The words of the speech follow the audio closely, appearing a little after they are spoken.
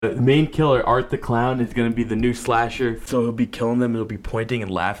The main killer, Art the Clown, is going to be the new slasher. So he'll be killing them, he'll be pointing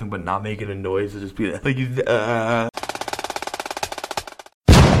and laughing, but not making a noise. It'll just be like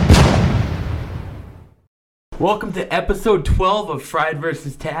Welcome to episode 12 of Fried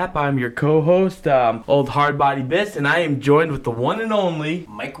vs. Tap. I'm your co-host, Old Hardbody Biss, and I am joined with the one and only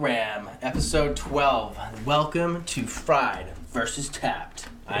Mike Ram. Episode 12. Welcome to Fried vs. Tapped.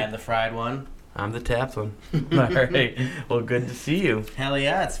 I am the fried one. I'm the tapped one. Alright, well, good to see you. Hell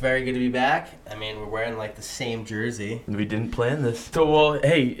yeah, it's very good to be back. I mean, we're wearing like the same jersey. We didn't plan this. So, well,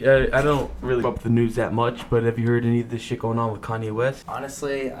 hey, I don't really keep up with the news that much, but have you heard any of this shit going on with Kanye West?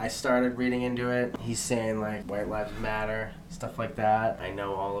 Honestly, I started reading into it. He's saying like white lives matter, stuff like that. I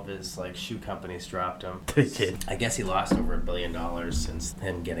know all of his like shoe companies dropped him. They did. I guess he lost over $1 billion since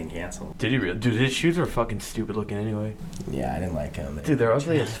him getting canceled. Did he really? Dude, his shoes are fucking stupid looking anyway. Yeah, I didn't like him. Dude, they're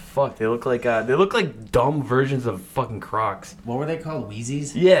ugly as fuck. They look like dumb versions of fucking Crocs. What were they called?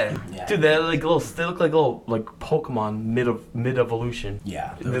 Wheezies? Yeah. Dude, they look like little Pokemon mid evolution.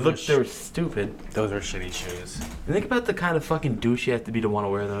 Yeah. They were stupid. Those were shitty shoes. And think about the kind of fucking douche you have to be to want to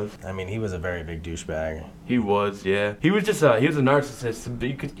wear those. I mean, he was a very big douchebag. He was, yeah. He was just he was a narcissist, but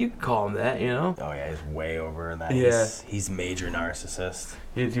you could call him that, you know? Oh yeah, he's way over that. Yeah. He's major narcissist.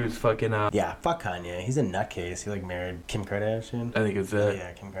 He was fucking Yeah, fuck Kanye. He's a nutcase. He like married Kim Kardashian. I think it's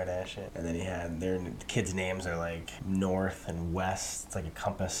yeah, Kim Kardashian. And then he had their kids' names are like North and West. It's like a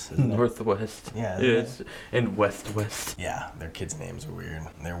compass. Northwest. Yeah. And West. Yeah, their kids' names are weird.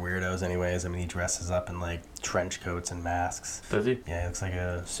 They're weirdos anyways. I mean, he dresses up in like trench coats and masks. Does he? Yeah, he looks like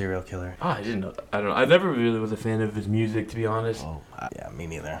a serial killer. Oh, I didn't know. I don't know. I never really was a fan of his music, to be honest. Oh, yeah, me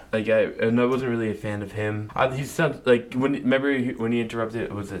neither. Like I wasn't really a fan of him. He sounds like remember when he interrupted.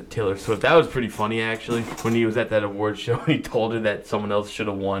 Was it Taylor Swift? That was pretty funny actually. When he was at that award show, he told her that someone else should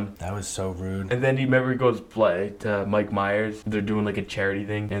have won. That was so rude. And then he goes play to Mike Myers. They're doing like a charity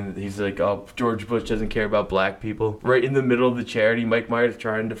thing, and he's like, "Oh, George Bush doesn't care about black people." Right in the middle of the charity, Mike Myers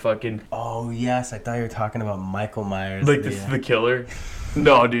trying to fucking. Oh yes, I thought you were talking about Michael Myers. Like the killer.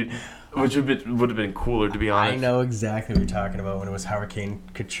 No, dude. Which would have been cooler, to be honest. I know exactly what you're talking about when it was Hurricane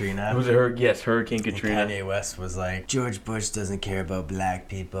Katrina. Was it Yes, Hurricane Katrina. And Kanye West was like, George Bush doesn't care about black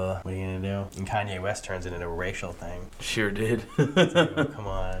people. What are you going to do? And Kanye West turns it into a racial thing. Sure did. Like, oh, come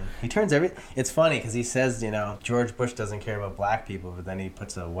on. He turns It's funny because he says, George Bush doesn't care about black people, but then he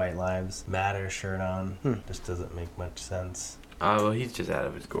puts a White Lives Matter shirt on. Just doesn't make much sense. Well, he's just out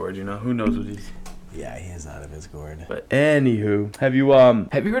of his gourd, Who knows what he's... Yeah, he is out of his gourd. But anywho, have you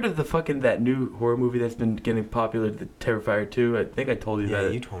heard of that new horror movie that's been getting popular, the Terrifier 2? I think I told you about it.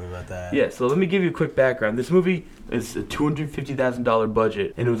 Yeah, you told me about that. Yeah, so let me give you a quick background. This movie is a $250,000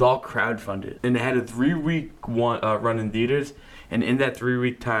 budget, and it was all crowdfunded. And it had a 3-week run in theaters. And in that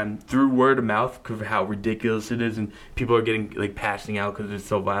 3-week time, through word of mouth, because of how ridiculous it is, and people are getting like passing out because it's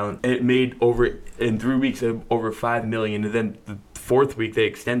so violent, it made in 3 weeks over $5 million. And then the 4th week they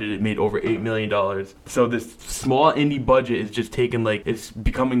extended it, made over $8 million. So this small indie budget is just taken it's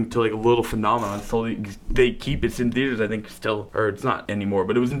becoming to like a little phenomenon. So they keep it's in theaters, I think still, or it's not anymore,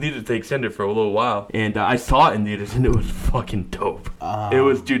 but it was in theaters. They extended for a little while, and I saw it in theaters, and it was fucking dope. It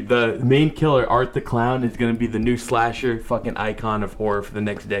was, dude. The main killer, Art the Clown, is gonna be the new slasher, fucking icon of horror for the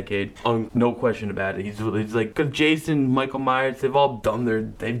next decade. No question about it. He's like, cause Jason, Michael Myers, they've done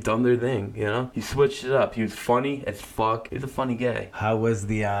their thing. He switched it up. He was funny as fuck. He's a funny guy. How was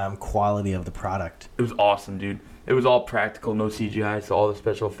the quality of the product? It was awesome, dude. It was all practical, no CGI, so all the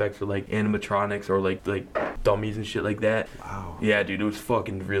special effects were like animatronics or like dummies and shit like that. Wow. Yeah, dude, it was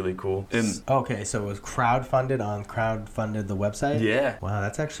fucking really cool. And okay, so it was crowdfunded the website? Yeah. Wow,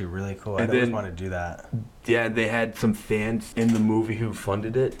 that's actually really cool. I And always wanted to do that. Yeah, they had some fans in the movie who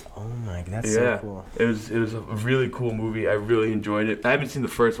funded it. Oh my god, that's so cool. It was a really cool movie. I really enjoyed it. I haven't seen the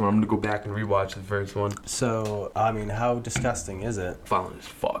first one. I'm gonna go back and rewatch the first one. So, I mean, how disgusting is it? Violent as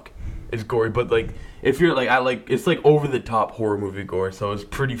fuck. It's gory, but if you're it's over the top horror movie gore, so it's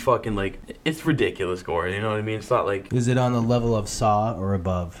pretty fucking it's ridiculous gore, you know what I mean? It's not like... Is it on the level of Saw or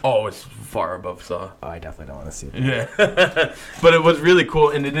above? Oh, it's far above Saw. Oh, I definitely don't want to see it. Yeah. But it was really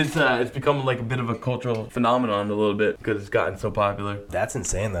cool, and it's become like a bit of a cultural phenomenon a little bit because it's gotten so popular. That's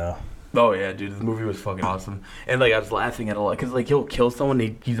insane though. Oh yeah, dude, the movie was fucking awesome. And I was laughing at a lot because he'll kill someone,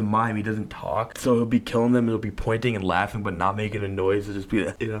 he's a mime, he doesn't talk, so he'll be killing them, he'll be pointing and laughing but not making a noise. It'll just be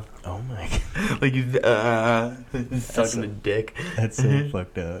Oh my god. Like he's sucking the dick. That's so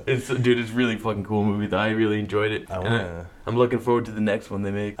fucked up. Dude, it's really fucking cool movie though. I really enjoyed it. I'm looking forward to the next one they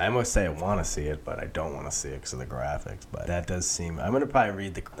make. I almost say I want to see it, but I don't want to see it because of the graphics. But that does seem... I'm going to probably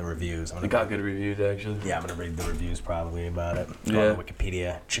read the reviews. They got good reviews, actually. Yeah, I'm going to read the reviews probably about it. Yeah. Go on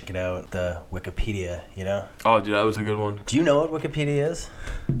Wikipedia. Check it out. The Wikipedia, you know? Oh, dude, that was a good one. Do you know what Wikipedia is?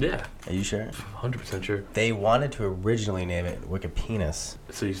 Yeah. Are you sure? 100% sure. They wanted to originally name it Wikipenis.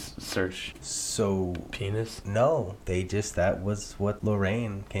 So you search... So... Penis? No. That was what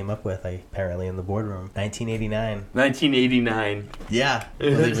Lorraine came up with, apparently, in the boardroom. 1989. 1989. Yeah,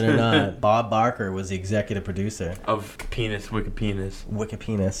 believe it or not. Bob Barker was the executive producer. Of Penis, Wikipenis.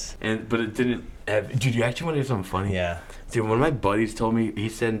 Wikipenis. But it didn't have... Dude, you actually want to hear something funny? Yeah. Dude, one of my buddies told me, he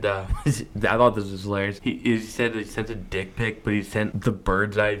sent, I thought this was hilarious. He said he sent a dick pic, but he sent the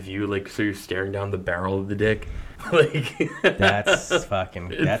bird's eye view, like, so you're staring down the barrel of the dick. Like... That's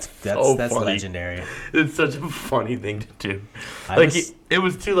fucking... That's so that's funny. legendary. It's such a funny thing to do. It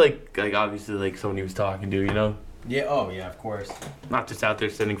was too, like obviously, like, someone he was talking to, you know? Yeah, oh yeah, of course. Not just out there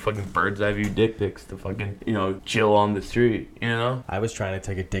sending fucking bird's eye view dick pics to fucking, Jill on the street, you know? I was trying to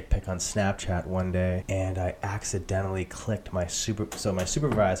take a dick pic on Snapchat one day, and I accidentally clicked my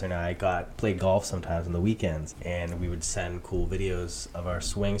supervisor and I played golf sometimes on the weekends, and we would send cool videos of our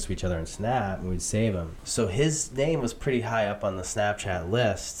swings to each other in Snap, and we'd save them. So his name was pretty high up on the Snapchat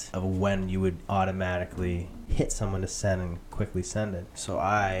list of when you would automatically hit someone to send and quickly send it. So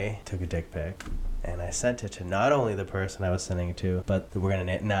I took a dick pic. And I sent it to not only the person I was sending it to, but we're going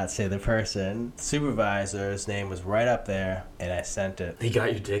to not say the person. The supervisor's name was right up there, and I sent it. He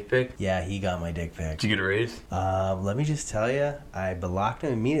got your dick pic? Yeah, he got my dick pic. Did you get a raise? Let me just tell you, I blocked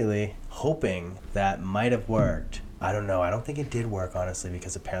him immediately, hoping that might have worked. I don't know. I don't think it did work, honestly,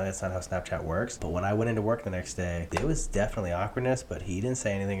 because apparently that's not how Snapchat works. But when I went into work the next day, there was definitely awkwardness, but he didn't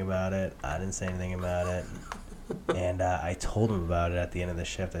say anything about it. I didn't say anything about it. And I told him about it at the end of the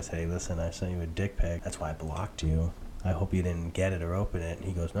shift. I said, hey, listen, I sent you a dick pic. That's why I blocked you. I hope you didn't get it or open it. And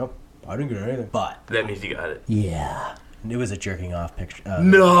he goes, nope, I didn't get anything. But that means you got it. Yeah. It was a jerking off picture.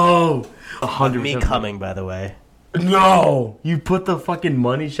 No! 100%. Me coming, by the way. No! You put the fucking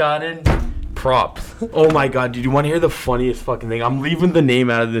money shot in? Props. Oh my god, dude, you want to hear the funniest fucking thing? I'm leaving the name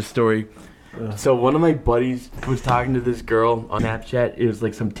out of this story. So one of my buddies was talking to this girl on Snapchat. It was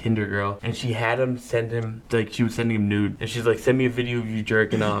like some Tinder girl, and she had him send him, like, she was sending him nude, and she's like, send me a video of you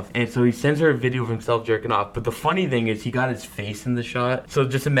jerking off. And so he sends her a video of himself jerking off, but the funny thing is he got his face in the shot. So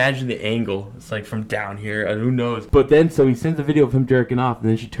just imagine the angle. It's like from down here, and who knows. But then so he sends a video of him jerking off, and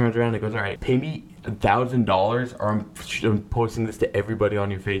then she turns around and goes, all right, pay me $1,000 or I'm posting this to everybody on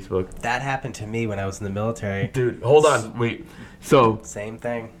your Facebook. That happened to me when I was in the military. Dude, hold on, wait. So same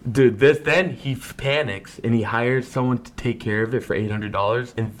thing. Dude, then he panics and he hires someone to take care of it for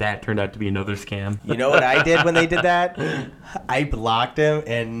 $800, and that turned out to be another scam. You know what I did when they did that? I blocked him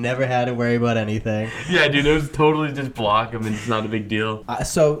and never had to worry about anything. Yeah, dude, it was totally just block him and it's not a big deal.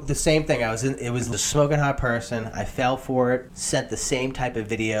 So the same thing. It was the smoking hot person. I fell for it. Sent the same type of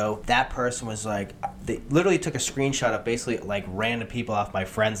video. That person was like, they literally took a screenshot of basically like random people off my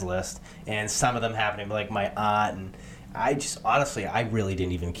friends list, and some of them happened to be like my aunt, and I just, honestly, I really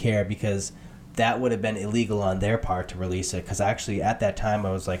didn't even care because that would have been illegal on their part to release it, because actually at that time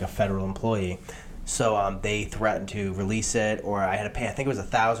I was like a federal employee. So they threatened to release it, or I had to pay, I think it was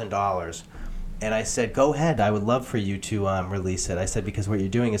 $1,000. And I said, go ahead, I would love for you to release it. I said, because what you're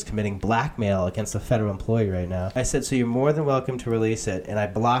doing is committing blackmail against a federal employee right now. I said, so you're more than welcome to release it. And I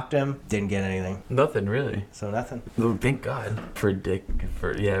blocked him, didn't get anything. Nothing, really. So nothing. Well, thank God for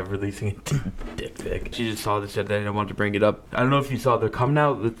releasing a dick pic. She just saw this the other day and I wanted to bring it up. I don't know if you saw, they're coming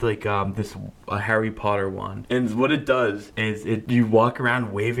out with like a Harry Potter wand. And what it does is you walk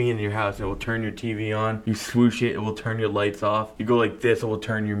around waving in your house, it will turn your TV on. You swoosh it, it will turn your lights off. You go like this, it will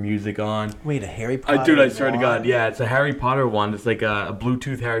turn your music on. Wait, a Harry Potter Dude, I swear to God, yeah, it's a Harry Potter wand. It's like a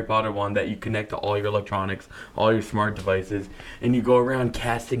Bluetooth Harry Potter wand that you connect to all your electronics, all your smart devices, and you go around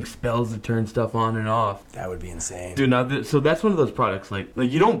casting spells to turn stuff on and off. That would be insane. Dude, now, so that's one of those products, like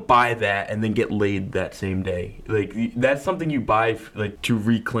you don't buy that and then get laid that same day. Like, that's something you buy, like, to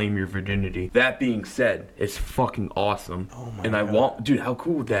reclaim your virginity. That being said, it's fucking awesome. Oh my God. Dude, how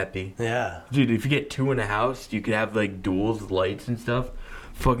cool would that be? Yeah. Dude, if you get two in a house, you could have, like, duals with lights and stuff.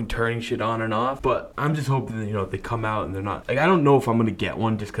 Fucking turning shit on and off. But I'm just hoping that, they come out and they're not, like, I don't know if I'm gonna get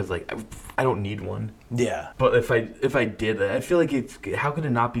one just because, like, I don't need one. Yeah. But if I did, I feel like how could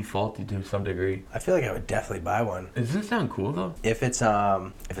it not be faulty to some degree? I feel like I would definitely buy one. Does this sound cool though? If it's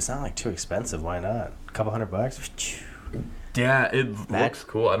not like too expensive, why not? A couple $100. Yeah, it looks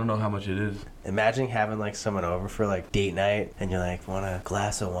cool. I don't know how much it is. Imagine having like someone over for like date night, and you're like, want a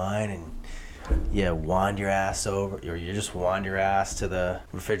glass of wine, and you wand your ass over, or you just wand your ass to the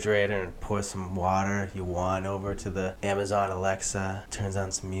refrigerator and pour some water. You wand over to the Amazon Alexa, turns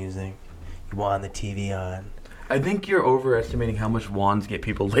on some music. You wand the TV on. I think you're overestimating how much wands get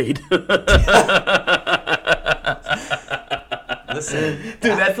people laid. Listen,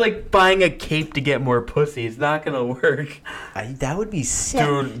 dude, that's like buying a cape to get more pussy. It's not gonna work. That would be sick.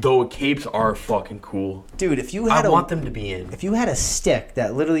 Dude, though capes are fucking cool. Dude, if you had I want them to be in. If you had a stick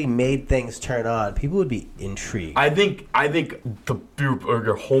that literally made things turn on, people would be intrigued. I think your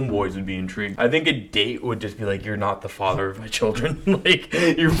homeboys would be intrigued. I think a date would just be like, you're not the father of my children. Like,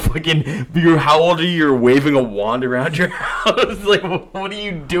 you're how old are you? You're waving a wand around your house. Like, what are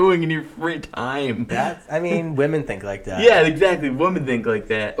you doing in your free time? Women think like that. Yeah, exactly. Women think like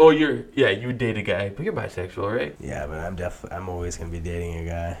that. Oh, you would date a guy, but you're bisexual, right? Yeah, but I'm always gonna be dating a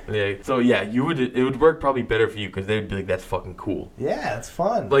guy. Yeah. So yeah, it would work probably better for you because they'd be like, that's fucking cool. Yeah, it's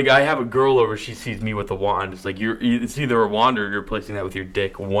fun. Like, I have a girl over, she sees me with a wand. It's like it's either a wand or you're placing that with your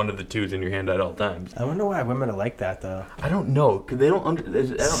dick. One of the two is in your hand at all times. I wonder why women are like that though. I don't know, because I don't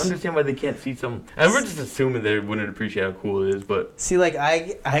understand why they can't see some. And we're just assuming they wouldn't appreciate how cool it is, but see, like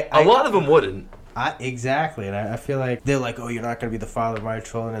a lot of them wouldn't. Exactly, and I feel like they're like, oh, you're not going to be the father of my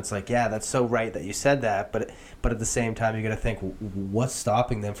children. It's like, yeah, that's so right that you said that, but at the same time, you got to think, what's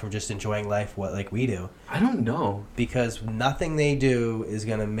stopping them from just enjoying life like we do? I don't know. Because nothing they do is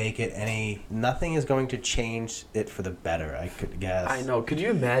going to make it nothing is going to change it for the better, I could guess. I know. Could you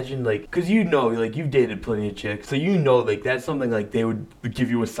imagine, like, because you've dated plenty of chicks, so like, that's something, like, they would give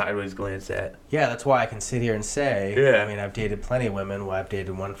you a sideways glance at. Yeah, that's why I can sit here and say, yeah. I mean, I've dated plenty of women. Well, I've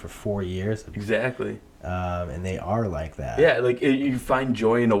dated one for 4 years. Exactly. And they are like that. Yeah, like, you find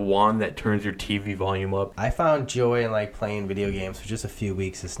joy in a wand that turns your TV volume up. I found joy in, like, playing video games for just a few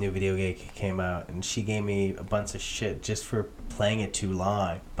weeks. This new video game came out, and she gave me a bunch of shit just for playing it too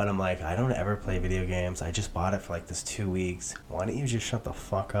long. But I'm like, I don't ever play video games. I just bought it for, like, this 2 weeks. Why don't you just shut the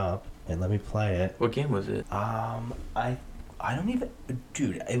fuck up and let me play it? What game was it? I don't even...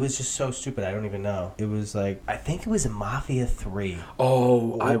 Dude, it was just so stupid. I don't even know. It was like... I think it was Mafia 3.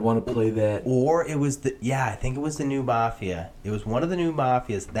 Oh, I want to play that. Or it was the... Yeah, I think it was the new Mafia. It was one of the new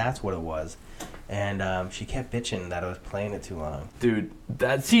Mafias. That's what it was. And she kept bitching that I was playing it too long. Dude,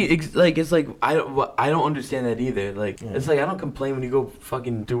 it's like I don't understand that either. Like, It's like I don't complain when you go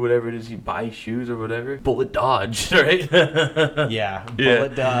fucking do whatever it is, you buy shoes or whatever. Bullet dodge, right? Yeah,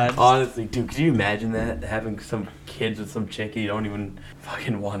 bullet dodge. Honestly, dude, could you imagine that? Having some kids with some chick you don't even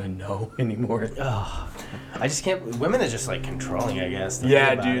fucking want to know anymore. Ugh. I just can't... Women are just, like, controlling, I guess.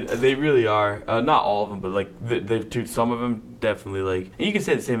 Yeah, dude, they really are. Not all of them, but, like, dude, some of them definitely, like... You can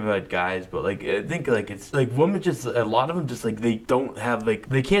say the same about guys, but, like, I think, like, it's... Like, women just... A lot of them just, like, they don't have, like...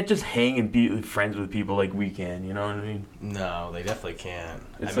 They can't just hang and be friends with people like we can, you know what I mean? No, they definitely can't.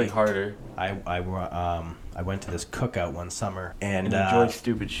 It's, like, harder. I went to this cookout one summer and enjoy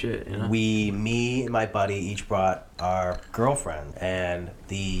stupid shit, you know? Me and my buddy each brought our girlfriend, and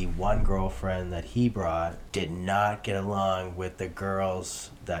the one girlfriend that he brought did not get along with the girls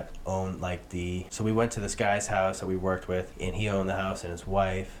that owned so we went to this guy's house that we worked with, and he owned the house and his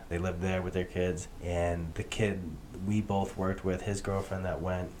wife, they lived there with their kids, and the kid we both worked with, his girlfriend that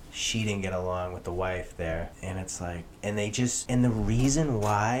went, she didn't get along with the wife there. And it's like, and the reason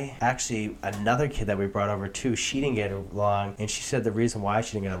why, actually another kid that we brought over too, she didn't get along, and she said the reason why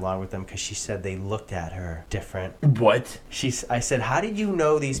she didn't get along with them because she said they looked at her different. What? I said, how did you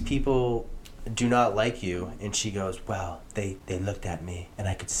know these people do not like you? And she goes, well, they looked at me and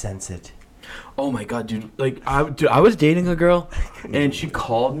I could sense it. Oh my god, dude. Like, I was dating a girl and she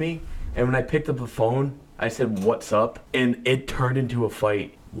called me, and when I picked up the phone, I said, what's up? And it turned into a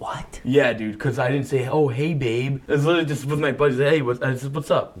fight. What? Yeah, dude, because I didn't say, oh, hey, babe. It was literally just with my buddies, hey, I said, what's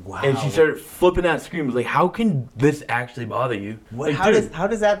up? Wow. And she started flipping out, screaming, like, how can this actually bother you? What? Like, how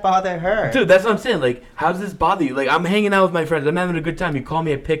does that bother her? Dude, that's what I'm saying. Like, how does this bother you? Like, I'm hanging out with my friends. I'm having a good time. You call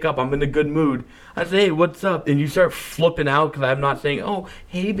me, I pick up. I'm in a good mood. I say, hey, what's up? And you start flipping out because I'm not saying, oh,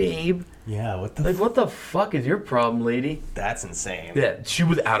 hey, babe. Yeah, what the fuck is your problem, lady? That's insane. Yeah, she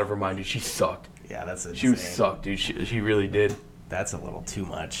was out of her mind, dude. She sucked. Yeah, that's insane. She was sucked, dude. She really did. That's a little too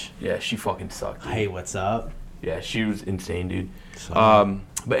much. Yeah, she fucking sucked, dude. Hey, what's up? Yeah, she was insane, dude.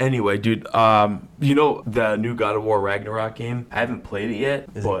 But anyway, dude, you know the new God of War Ragnarok game? I haven't played it yet.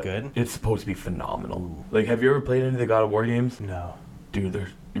 Is it good? It's supposed to be phenomenal. Ooh. Like, have you ever played any of the God of War games? No. Dude, they're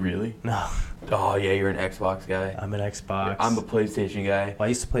really? No. Oh yeah, you're an Xbox guy. I'm an Xbox. I'm a PlayStation guy. Well, I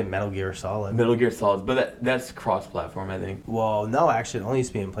used to play Metal Gear Solid. Metal Gear Solid, but that's cross-platform, I think. Well, no, actually, it only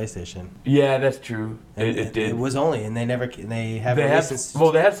used to be in PlayStation. Yeah, that's true. It did. It was only, and they have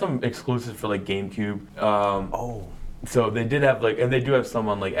Well, they have some exclusives for like GameCube. So they did have and they do have some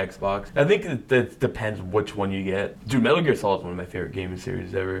on like Xbox. I think that depends which one you get. Dude, Metal Gear Solid is one of my favorite gaming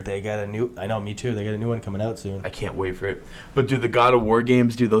series ever. They got I know, me too. They got a new one coming out soon. I can't wait for it. But dude, the God of War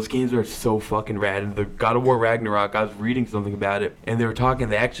games, dude, those games are so fucking rad. And the God of War Ragnarok, I was reading something about it, and they were talking.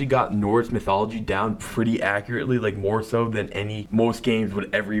 They actually got Norse mythology down pretty accurately, like more so than most games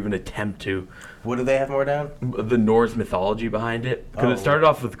would ever even attempt to. What do they have more down? The Norse mythology behind it, because it started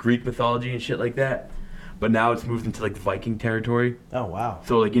off with Greek mythology and shit like that. But now it's moved into like Viking territory. Oh wow!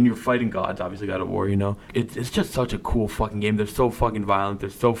 So like, and you're fighting gods, obviously God of War. You know, it's just such a cool fucking game. They're so fucking violent. They're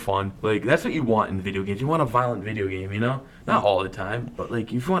so fun. Like that's what you want in video games. You want a violent video game. You know, not all the time, but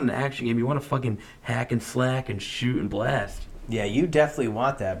like if you want an action game, you want to fucking hack and slack and shoot and blast. Yeah, you definitely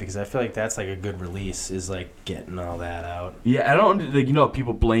want that because I feel like that's like a good release is like getting all that out. Yeah, I don't like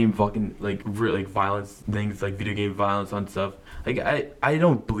people blame fucking like violence things like video game violence on stuff. Like I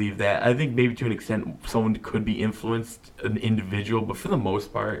don't believe that. I think maybe to an extent someone could be influenced, an individual, but for the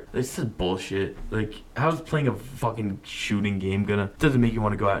most part, it's just bullshit. Like how's playing a fucking shooting game doesn't make you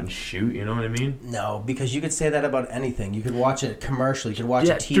want to go out and shoot? You know what I mean? No, because you could say that about anything. You could watch a commercial. You could watch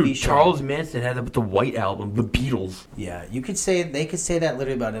a TV show. Charles Manson had that with the White Album, the Beatles. Yeah, they could say that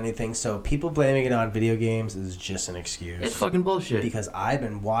literally about anything. So people blaming it on video games is just an excuse. It's fucking bullshit. Because I've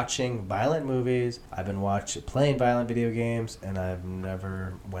been watching violent movies. I've been playing violent video games, and I've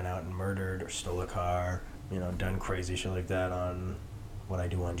never went out and murdered or stole a car. You know, done crazy shit like that on what I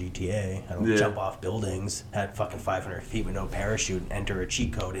do on GTA. I don't jump off buildings at fucking 500 feet with no parachute and enter a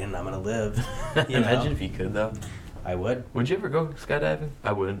cheat code in. I'm gonna live. Imagine if you could though. I would. Would you ever go skydiving?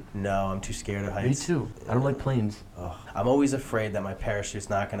 I wouldn't. No, I'm too scared of heights. Me too. I don't like planes. Oh, I'm always afraid that my parachute's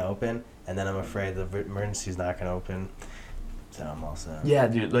not going to open, and then I'm afraid the emergency's not going to open. So I'm all set. Yeah,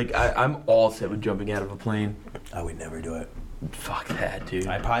 dude. Like, I'm all set with jumping out of a plane. I would never do it. Fuck that, dude.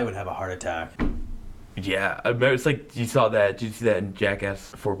 I probably would have a heart attack. Yeah, I remember it's like, you saw that. Did you see that in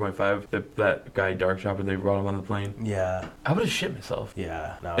Jackass 4.5? That guy Dark Shop and they brought him on the plane. Yeah. I would have shit myself.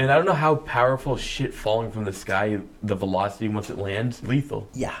 Yeah. No. And I don't know how powerful shit falling from the sky, the velocity once it lands, lethal.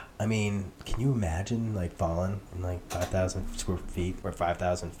 Yeah. I mean, can you imagine like falling in like 5,000 square feet or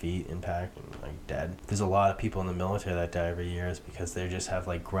 5,000 feet impact and like dead? There's a lot of people in the military that die every year because they just have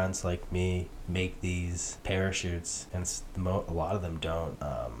like grunts like me make these parachutes, and a lot of them don't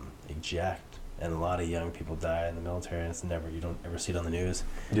eject. And a lot of young people die in the military, and you don't ever see it on the news.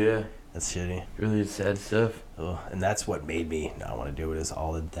 Yeah. That's shitty. Really sad stuff. Oh, and that's what made me not want to do it, is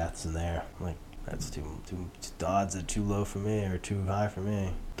all the deaths in there. I'm like, that's too the odds are too low for me or too high for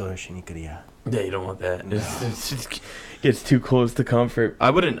me. Yeah, you don't want that. No. It just gets too close to comfort. I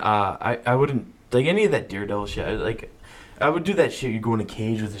wouldn't, I wouldn't, like any of that Daredevil shit, I would do that shit. You go in a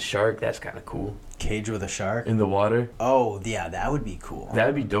cage with a shark. That's kind of cool. Cage with a shark? In the water. Oh, yeah, that would be cool. That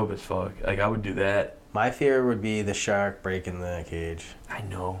would be dope as fuck. Like, I would do that. My fear would be the shark breaking the cage. I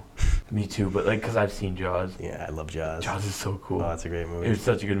know. Me too, but because I've seen Jaws. Yeah, I love Jaws. Jaws is so cool. Oh, that's a great movie. It's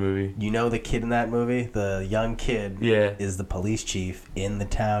such a good movie. You know the kid in that movie? The young kid is the police chief in the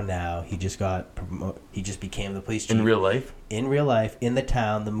town now. He just became the police chief. In real life? In real life, in the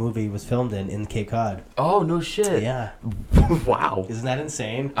town the movie was filmed in Cape Cod. Oh, no shit. Yeah. Wow. Isn't that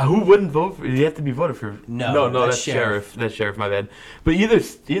insane? Who wouldn't vote for? You have to be voted for. No, that's sheriff. That's sheriff, my bad. But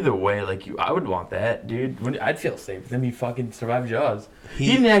either way, I would want that, dude. I'd feel safe. Then he fucking survived Jaws. He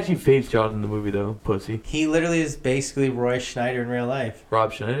didn't actually face Jaws in the movie, though, pussy. He literally is basically Roy Schneider in real life.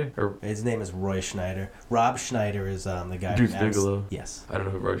 Rob Schneider? His name is Roy Schneider. Rob Schneider is the guy Deuce Bigelow. Yes. I don't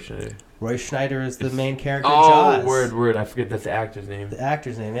know who Roy Schneider is. Roy Schneider is the main character in Jaws. Oh, word. I forget that's the actor's name. The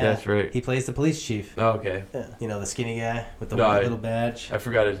actor's name, yeah. That's right. He plays the police chief. Oh, okay. Yeah. You know, the skinny guy with the white little badge. I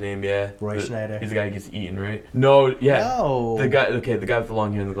forgot his name, yeah. Roy Schneider. He's the guy who gets eaten, right? No, yeah. No. The guy with the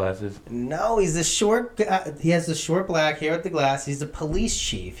long hair and the glasses. No, he's the short guy. He has the short black hair with the glasses. He's the police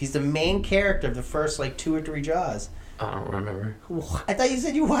chief. He's the main character of the first, 2 or 3 Jaws. I don't remember. I thought you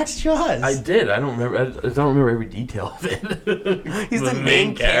said you watched Jaws. I did. I don't remember. I don't remember every detail of it. He's the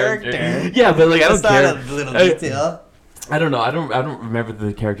main character. Yeah, but I don't care. That's not a little detail. I don't know. I don't remember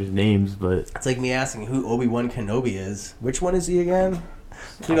the characters' names, but it's like me asking who Obi-Wan Kenobi is. Which one is he again?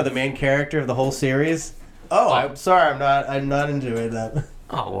 You know, the main character of the whole series. Oh, I'm sorry. I'm not into it.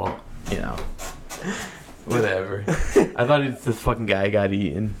 Oh well, you know. Whatever. I thought this fucking guy got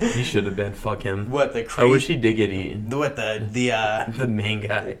eaten. He should have been. Fuck him. What, the crazy... I wish he did get eaten. The main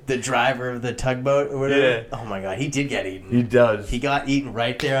guy. The driver of the tugboat or whatever? Yeah. Oh my god, he did get eaten. He does. He got eaten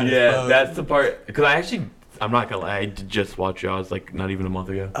right there on his boat. Yeah, that's the part. Because I'm not gonna lie, I did just watch Jaws like not even a month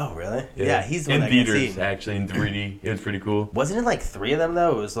ago. Oh really? Yeah, he's the one in that theaters gets eaten. actually in 3D. It was pretty cool. Wasn't it like 3 of them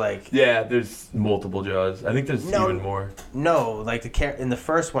though? It was like there's multiple Jaws. I think there's even more. No, like in the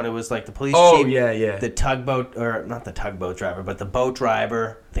first one, it was like the police chief. Oh yeah. The tugboat, or not the tugboat driver, but the boat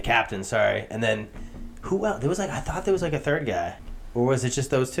driver, the captain. Sorry, and then who else? There was I thought there was like a third guy. Or was it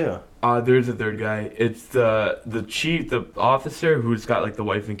just those 2? There's a third guy. It's the chief, the officer who's got like the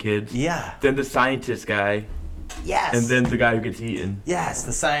wife and kids. Yeah. Then the scientist guy. Yes. And then the guy who gets eaten. Yes,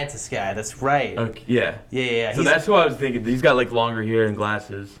 the scientist guy. That's right. Okay, yeah. Yeah. So that's what I was thinking. He's got like longer hair and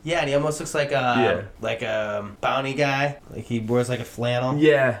glasses. Yeah, and he almost looks like a bounty guy. Like he wears like a flannel.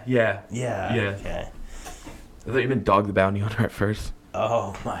 Yeah. Okay. I thought you meant Dog the Bounty Hunter at first.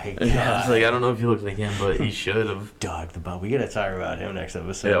 Oh my god. I was like, I don't know if he looks like him, but he should have. Dog the Bounty. We gotta talk about him next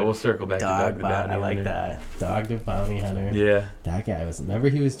episode. Yeah, we'll circle back to Dog the Bounty Hunter. I like that. Dog the Bounty Hunter. Yeah. That guy was. Remember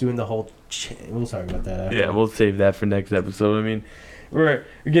he was doing the whole. We'll talk about that after. Yeah, we'll save that for next episode. I mean, we're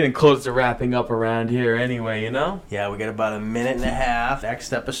getting close to wrapping up around here anyway, you know? Yeah, we got about a minute and a half.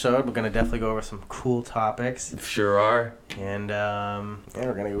 Next episode, we're gonna definitely go over some cool topics. Sure are. And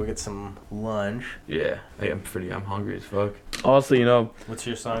we're gonna go get some lunch. Yeah, I'm hungry as fuck. Also, you know, what's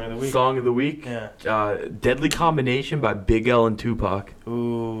your song of the week? Song of the week? Yeah. Deadly Combination by Big L and Tupac.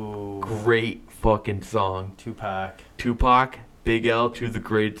 Ooh. Great fucking song. Tupac. Big L, 2 of the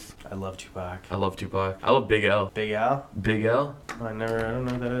greats. I love Tupac. I love Tupac. I love Big L. Big L? Big L? I don't know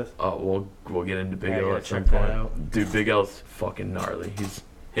what that is. Oh, we'll get into Big L at some check that point. out. Dude, Big L's fucking gnarly.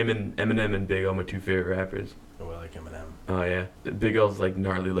 Him and Eminem and Big L are my 2 favorite rappers. Oh, I like Eminem. Oh yeah, Big L's like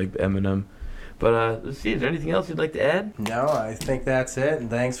gnarly like Eminem. But let's see, is there anything else you'd like to add? No, I think that's it.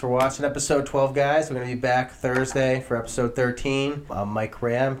 And thanks for watching episode 12, guys. We're going to be back Thursday for episode 13. I'm Mike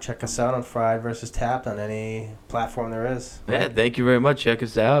Ram. Check us out on FRIEDVSTAPPED on any platform there is. Yeah, thank you very much. Check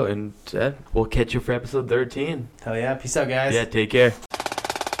us out, and we'll catch you for episode 13. Hell yeah. Peace out, guys. Yeah, take care.